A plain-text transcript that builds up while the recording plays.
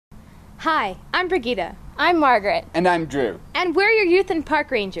Hi, I'm Brigitte. I'm Margaret. And I'm Drew. And we're your youth and park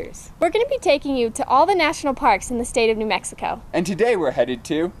rangers. We're going to be taking you to all the national parks in the state of New Mexico. And today we're headed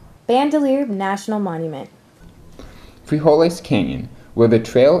to Bandelier National Monument. Frijoles Canyon, where the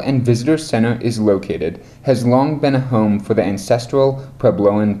trail and visitor center is located, has long been a home for the ancestral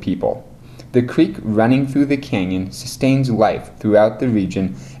Puebloan people. The creek running through the canyon sustains life throughout the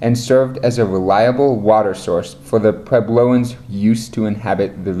region and served as a reliable water source for the Puebloans who used to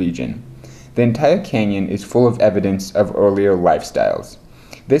inhabit the region. The entire canyon is full of evidence of earlier lifestyles.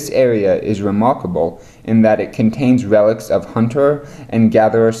 This area is remarkable in that it contains relics of hunter and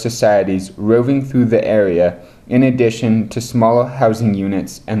gatherer societies roving through the area, in addition to smaller housing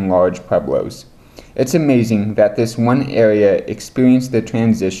units and large pueblos. It's amazing that this one area experienced the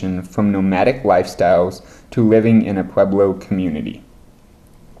transition from nomadic lifestyles to living in a Pueblo community.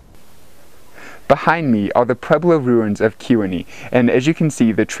 Behind me are the Pueblo ruins of Kewanee, and as you can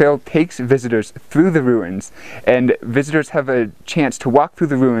see, the trail takes visitors through the ruins, and visitors have a chance to walk through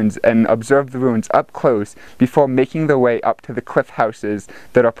the ruins and observe the ruins up close before making their way up to the cliff houses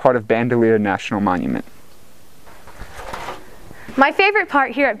that are part of Bandelier National Monument. My favorite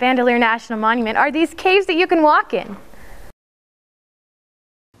part here at Bandelier National Monument are these caves that you can walk in.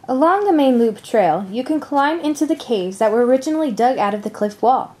 Along the main loop trail, you can climb into the caves that were originally dug out of the cliff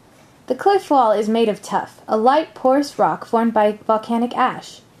wall. The cliff wall is made of tuff, a light porous rock formed by volcanic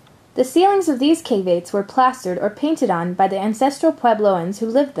ash. The ceilings of these caveates were plastered or painted on by the ancestral Puebloans who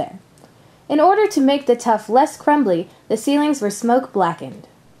lived there. In order to make the tuff less crumbly, the ceilings were smoke blackened.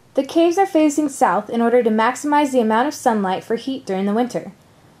 The caves are facing south in order to maximize the amount of sunlight for heat during the winter.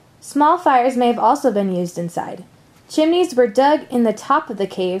 Small fires may have also been used inside. Chimneys were dug in the top of the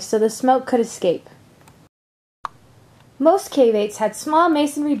caves so the smoke could escape. Most caveates had small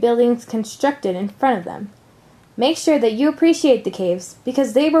masonry buildings constructed in front of them. Make sure that you appreciate the caves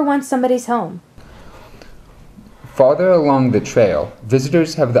because they were once somebody's home. Farther along the trail,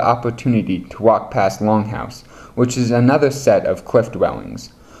 visitors have the opportunity to walk past Longhouse, which is another set of cliff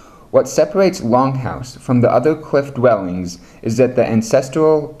dwellings. What separates Longhouse from the other cliff dwellings is that the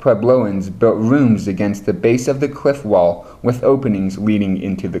ancestral Puebloans built rooms against the base of the cliff wall with openings leading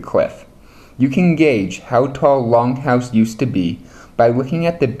into the cliff. You can gauge how tall Longhouse used to be by looking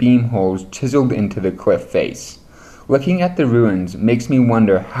at the beam holes chiseled into the cliff face. Looking at the ruins makes me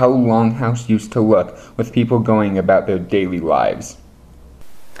wonder how Longhouse used to look with people going about their daily lives.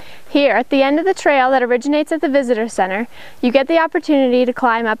 Here, at the end of the trail that originates at the visitor center, you get the opportunity to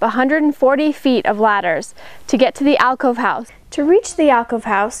climb up 140 feet of ladders to get to the alcove house. To reach the alcove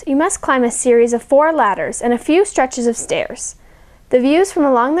house, you must climb a series of 4 ladders and a few stretches of stairs. The views from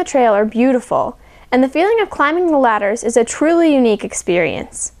along the trail are beautiful, and the feeling of climbing the ladders is a truly unique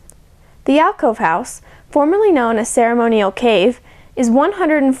experience. The alcove house, formerly known as Ceremonial Cave, is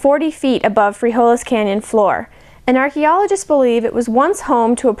 140 feet above Frijoles Canyon floor, and archaeologists believe it was once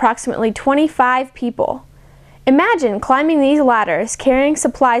home to approximately 25 people. Imagine climbing these ladders carrying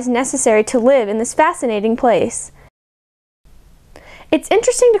supplies necessary to live in this fascinating place. It's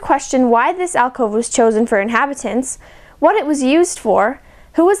interesting to question why this alcove was chosen for inhabitants, what it was used for,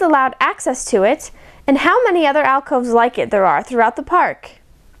 who was allowed access to it, and how many other alcoves like it there are throughout the park.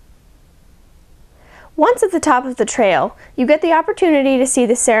 Once at the top of the trail, you get the opportunity to see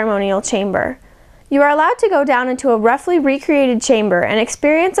the ceremonial chamber. You are allowed to go down into a roughly recreated chamber and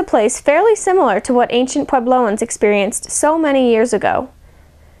experience a place fairly similar to what ancient Puebloans experienced so many years ago.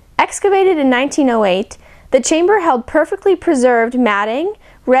 Excavated in 1908, the chamber held perfectly preserved matting,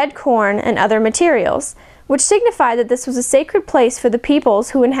 red corn, and other materials, which signified that this was a sacred place for the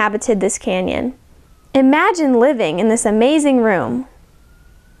peoples who inhabited this canyon. Imagine living in this amazing room.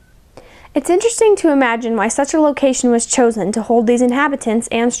 It's interesting to imagine why such a location was chosen to hold these inhabitants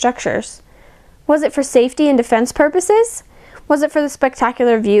and structures. Was it for safety and defense purposes? Was it for the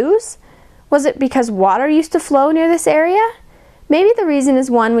spectacular views? Was it because water used to flow near this area? Maybe the reason is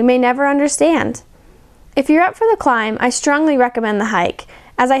one we may never understand. If you're up for the climb, I strongly recommend the hike,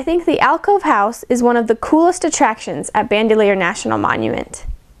 as I think the alcove house is one of the coolest attractions at Bandelier National Monument.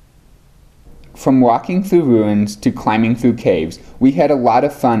 From walking through ruins to climbing through caves, we had a lot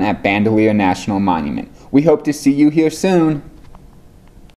of fun at Bandelier National Monument. We hope to see you here soon!